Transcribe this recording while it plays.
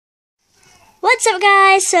What's up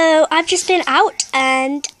guys, so I've just been out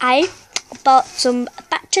and I bought some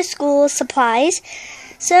back to school supplies,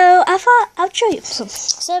 so I thought I'll show you some.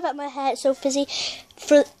 Sorry about my hair, it's so fuzzy.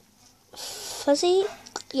 Fuzzy?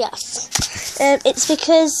 Yes. It's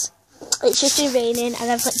because it's just been raining and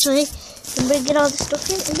I've literally been bringing all the stuff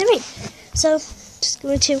in the rain. So, just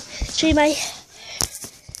going to show you my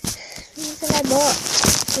things that I bought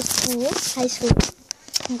for school, high school.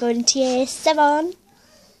 I'm going to year 7.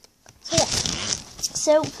 So yeah.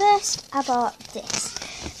 So first I bought this.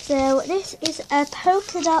 So this is a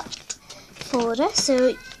polka dot folder.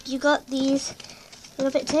 So you got these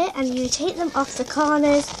little bits here and you take them off the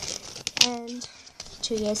corners and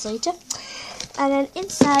 2 years later. And then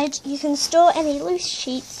inside you can store any loose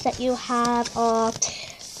sheets that you have or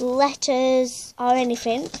letters or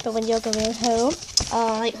anything for when you're going home or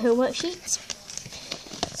like homework sheets.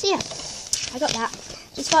 So yeah, I got that.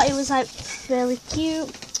 Just thought it was like really cute.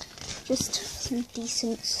 Just some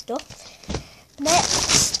decent stuff.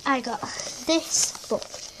 Next, I got this book,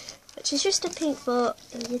 which is just a pink book,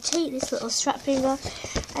 and you take this little strap thing off,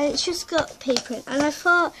 and it's just got paper in. And I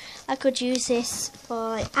thought I could use this for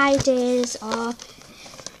like ideas or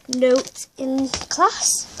notes in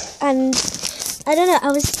class. And I don't know,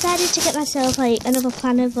 I was decided to get myself like another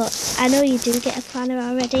planner, but I know you do get a planner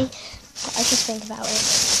already. But I just think about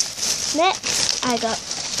it. Next, I got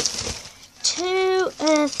 2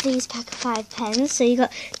 of these pack of 5 pens. So you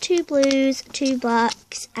got 2 blues, 2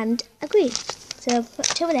 blacks, and a green. So I've got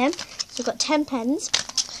 2 of them. So I've got 10 pens.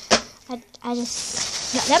 I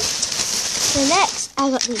just got them. So next I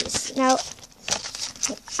got these. Now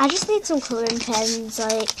I just need some colouring pens.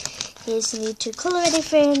 Like here's you need to colour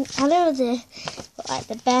anything. I know they're like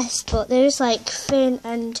the best, but they're just like thin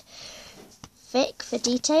and thick for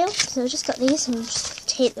detail. So I just got these and just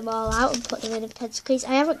take them all out and put them in a pencil case.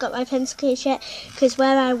 I haven't got my pencil case yet because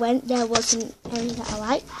where I went there wasn't any that I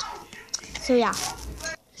liked. So yeah,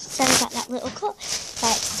 sorry about that little cut.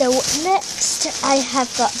 Right, so next I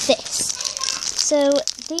have got this. So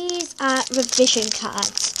these are revision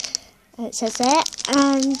cards. And it says there,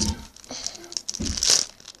 and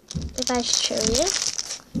if I show you.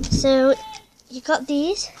 So you got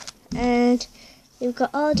these and you've got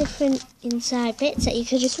all different inside bits that you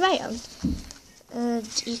can just write on. And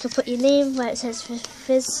you can put your name where it says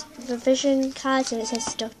revision cards and it says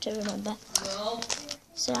stuff to remember.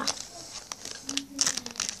 So yeah.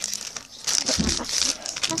 Put that back in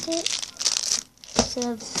the packet. So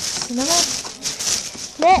another.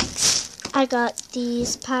 Next, I got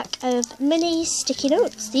these pack of mini sticky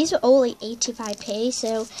notes. These were only 85p,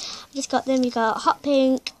 so I just got them. You got hot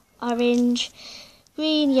pink, orange,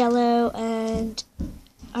 green, yellow, and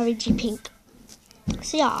orangey pink.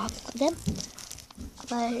 So yeah, I've got them.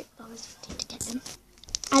 I always need to get them.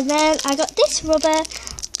 And then I got this rubber,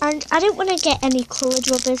 and I didn't want to get any coloured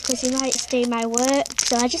rubbers because they might stain my work.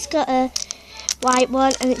 So I just got a white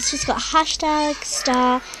one, and it's just got hashtag,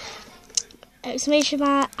 star, exclamation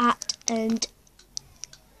mark, at, and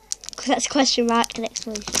that's question mark and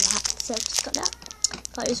exclamation mark. So I just got that.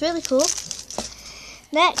 Thought it was really cool.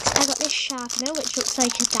 Next, I got this sharpener, which looks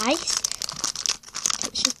like a dice,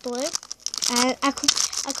 which is blue. And I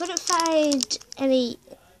couldn't find any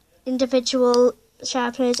individual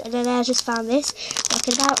sharpeners, and then I just found this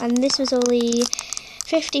looking about, and this was only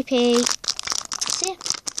 50p. So yeah,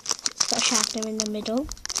 it's got a sharpener in the middle.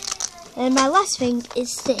 And my last thing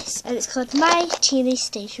is this, and it's called My Teeny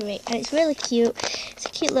Stationery, and it's really cute. It's a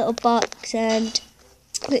cute little box, and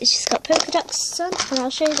it's just got polka dots on, and I'll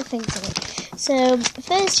show you the things in it. So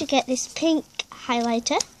first you get this pink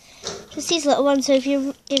highlighter. Just these little ones, so if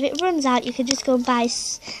it runs out, you can just go and buy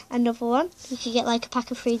another one. You can get like a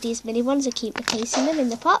pack of 3 of these mini ones and keep replacing them in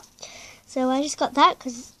the pot. So I just got that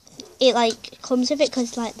because it like comes with it,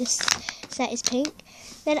 because like this set is pink.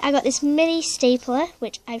 Then I got this mini stapler,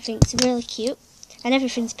 which I think is really cute, and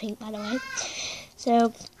everything's pink by the way.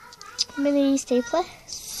 So mini stapler,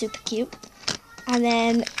 super cute. And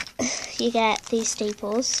then you get these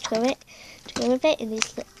staples to go with it in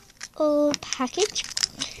this little package.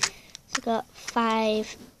 So I got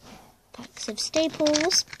 5 packs of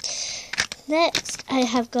staples. Next, I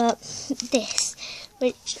have got this,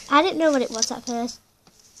 which I didn't know what it was at first,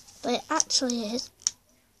 but it actually is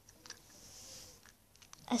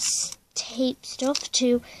a tape stuff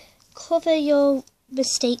to cover your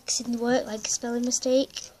mistakes in work, like a spelling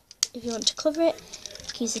mistake. If you want to cover it,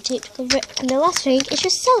 you can use the tape to cover it. And the last thing is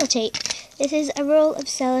just sellotape. This is a roll of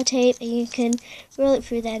sellotape, and you can roll it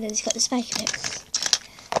through there, and it's got the spike in it.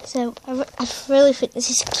 So I really think this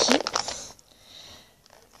is cute.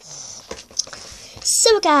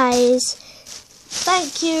 So guys,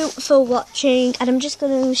 thank you for watching, and I'm just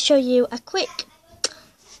going to show you a quick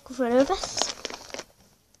cover it over.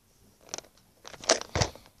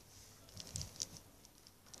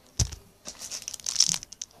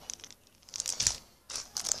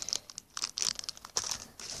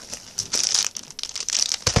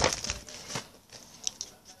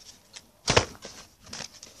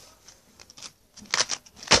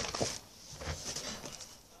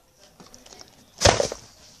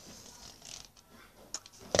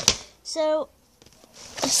 So,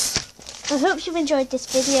 I hope you've enjoyed this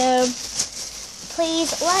video.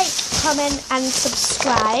 Please like, comment and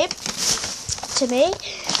subscribe to me,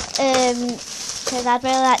 because I'd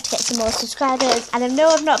really like to get some more subscribers, and I know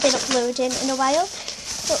I've not been uploading in a while,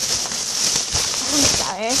 but I'm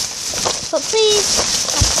sorry. But please,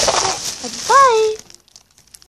 bye.